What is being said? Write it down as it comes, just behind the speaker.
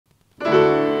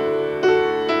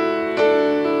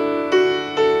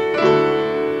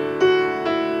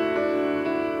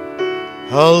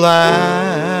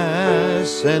Alas,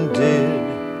 and did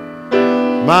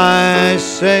my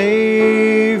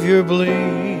Savior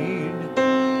bleed,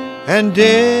 and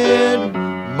did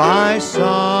my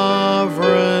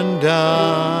sovereign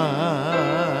die?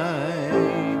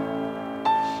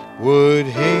 Would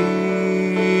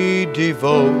He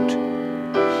devote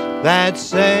that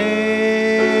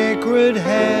sacred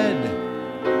head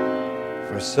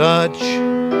for such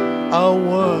a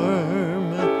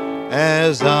worm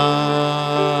as I?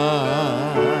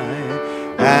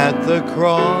 At the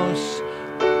cross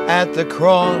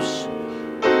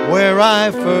where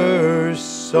I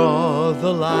first saw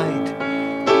the light,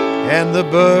 and the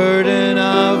burden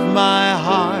of my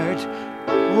heart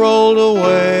rolled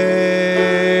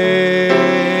away.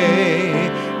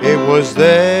 It was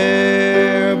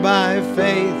there by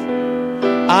faith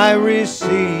I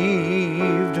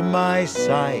received my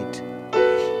sight,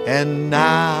 and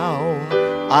now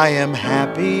I am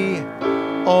happy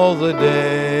all the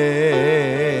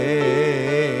day.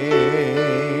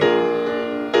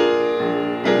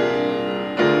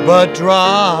 But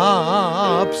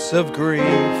drops of grief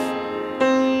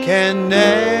can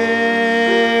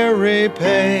ne'er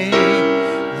repay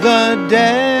the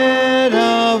debt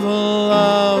of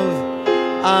love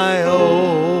I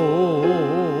owe.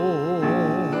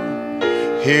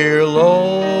 Here,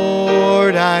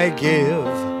 Lord, I give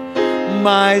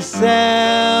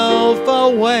myself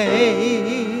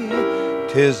away.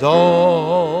 'Tis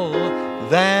all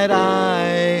that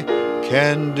I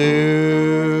can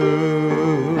do.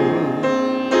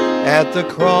 At the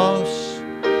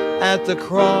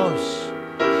cross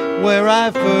where I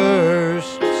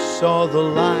first saw the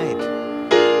light,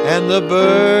 and the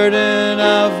burden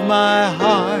of my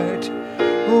heart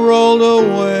rolled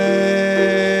away.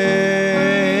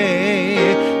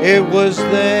 It was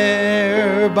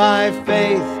there by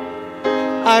faith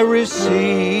I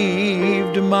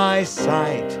received my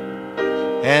sight,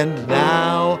 and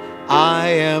now I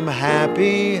am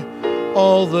happy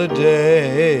all the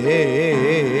day.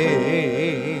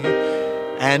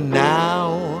 And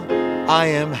now I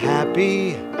am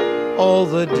happy all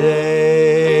the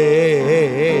day.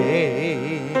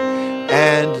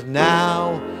 And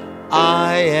now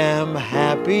I am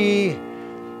happy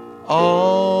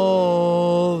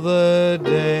all the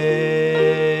day.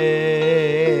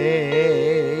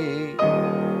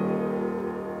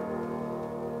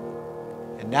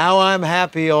 And now I'm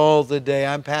happy all the day.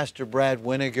 I'm Pastor Brad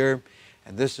Weniger,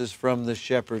 and this is From the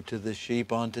Shepherd to the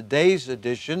Sheep. On today's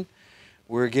edition,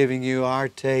 we're giving you our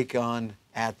take on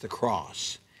At the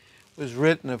Cross. It was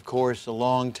written, of course, a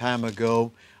long time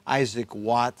ago. Isaac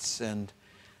Watts, and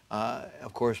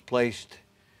of course placed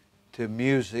to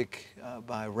music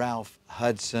by Ralph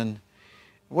Hudson.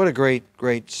 What a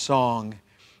great song.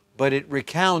 But it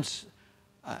recounts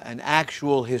an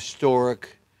actual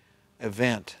historic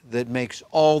event that makes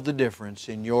all the difference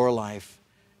in your life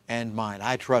and mine.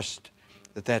 I trust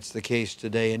that that's the case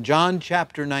today. In John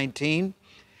chapter 19,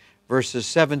 verses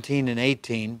 17 and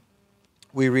 18,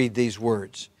 we read these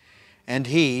words. And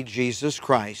He, Jesus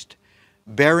Christ,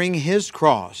 bearing His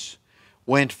cross,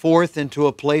 went forth into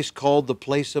a place called the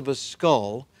place of a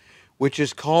skull, which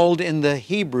is called in the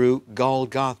Hebrew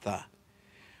Golgotha,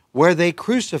 where they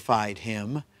crucified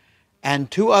Him,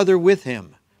 and two other with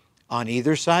Him, on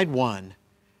either side one,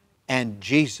 and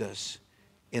Jesus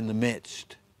in the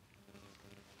midst.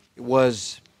 It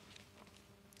was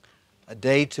a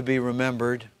day to be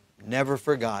remembered, never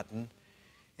forgotten,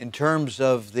 in terms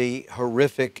of the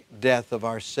horrific death of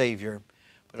our Savior,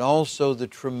 but also the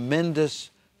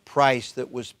tremendous price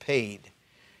that was paid.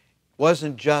 It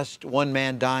wasn't just one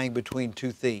man dying between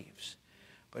two thieves,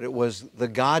 but it was the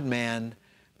God-man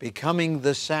becoming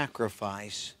the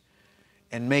sacrifice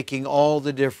and making all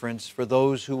the difference for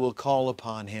those who will call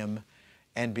upon Him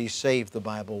and be saved the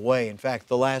Bible way. In fact,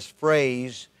 the last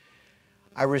phrase,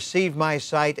 I received my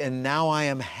sight and now I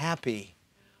am happy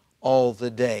all the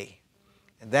day.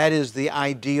 And that is the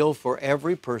ideal for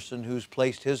every person who's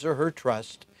placed his or her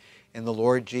trust in the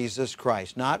Lord Jesus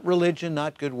Christ. Not religion,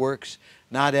 not good works,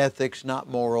 not ethics, not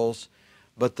morals,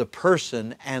 but the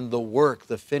person and the work,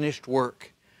 the finished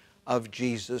work of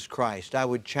Jesus Christ. I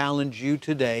would challenge you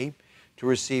today to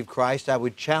receive Christ. I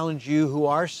would challenge you who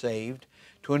are saved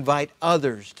to invite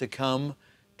others to come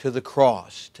to the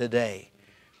cross today.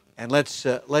 And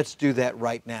let's do that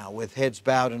right now with heads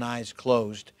bowed and eyes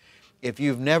closed. If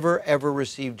you've never ever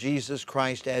received Jesus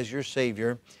Christ as your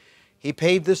Savior, He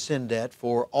paid the sin debt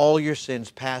for all your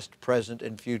sins, past, present,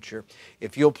 and future.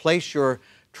 If you'll place your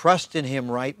trust in Him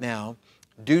right now,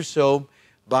 do so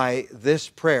by this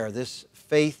prayer, this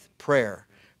faith prayer.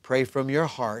 Pray from your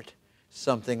heart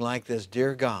something like this.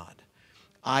 Dear God,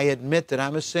 I admit that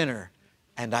I'm a sinner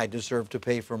and I deserve to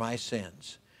pay for my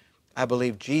sins. I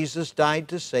believe Jesus died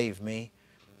to save me,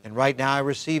 and right now I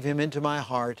receive Him into my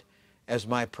heart as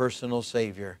my personal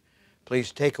Savior.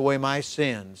 Please take away my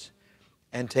sins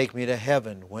and take me to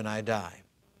heaven when I die.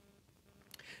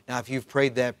 Now, if you've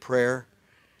prayed that prayer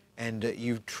and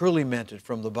you truly meant it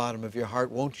from the bottom of your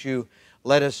heart, won't you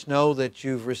let us know that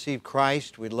you've received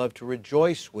Christ? We'd love to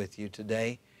rejoice with you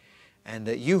today. And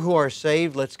you who are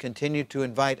saved, let's continue to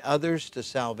invite others to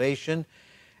salvation.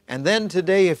 And then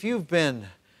today, if you've been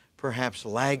perhaps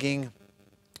lagging,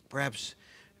 perhaps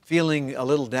feeling a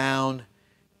little down,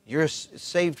 you're a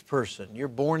saved person, you're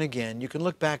born again, you can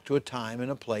look back to a time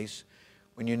and a place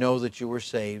when you know that you were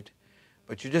saved,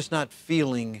 but you're just not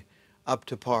feeling up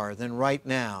to par, then right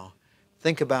now,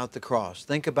 think about the cross.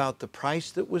 Think about the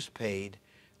price that was paid.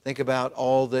 Think about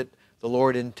all that the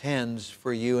Lord intends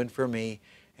for you and for me,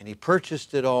 and He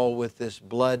purchased it all with this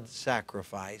blood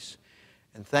sacrifice.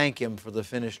 And thank Him for the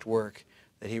finished work,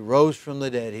 that He rose from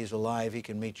the dead, He's alive, He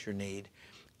can meet your need.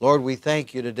 Lord, we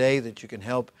thank You today that You can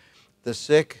help the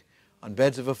sick on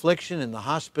beds of affliction in the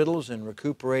hospitals and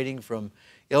recuperating from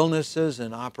illnesses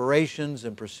and operations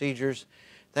and procedures.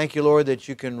 Thank You, Lord, that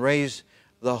You can raise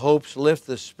the hopes, lift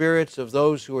the spirits of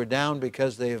those who are down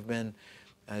because they have been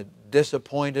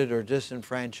disappointed or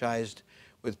disenfranchised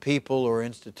with people or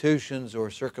institutions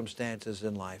or circumstances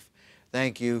in life.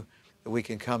 Thank You that we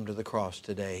can come to the cross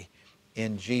today.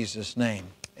 In Jesus' name,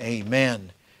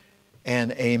 amen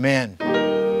and amen.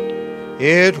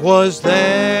 It was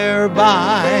there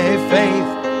by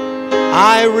faith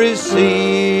I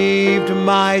received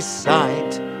my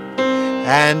sight,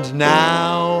 and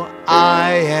now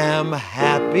I am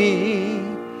happy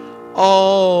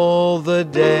all the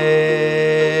day.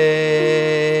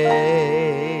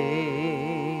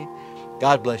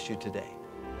 God bless you today.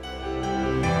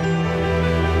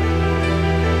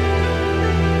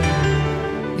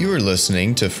 You are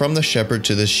listening to From the Shepherd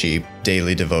to the Sheep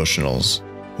Daily Devotionals.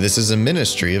 This is a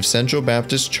ministry of Central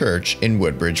Baptist Church in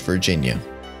Woodbridge, Virginia.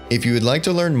 If you would like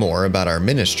to learn more about our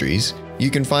ministries,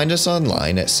 you can find us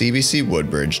online at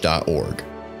cbcwoodbridge.org.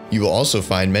 You will also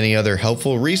find many other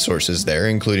helpful resources there,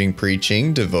 including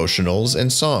preaching, devotionals,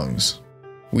 and songs.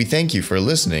 We thank you for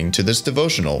listening to this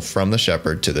devotional From the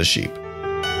Shepherd to the Sheep.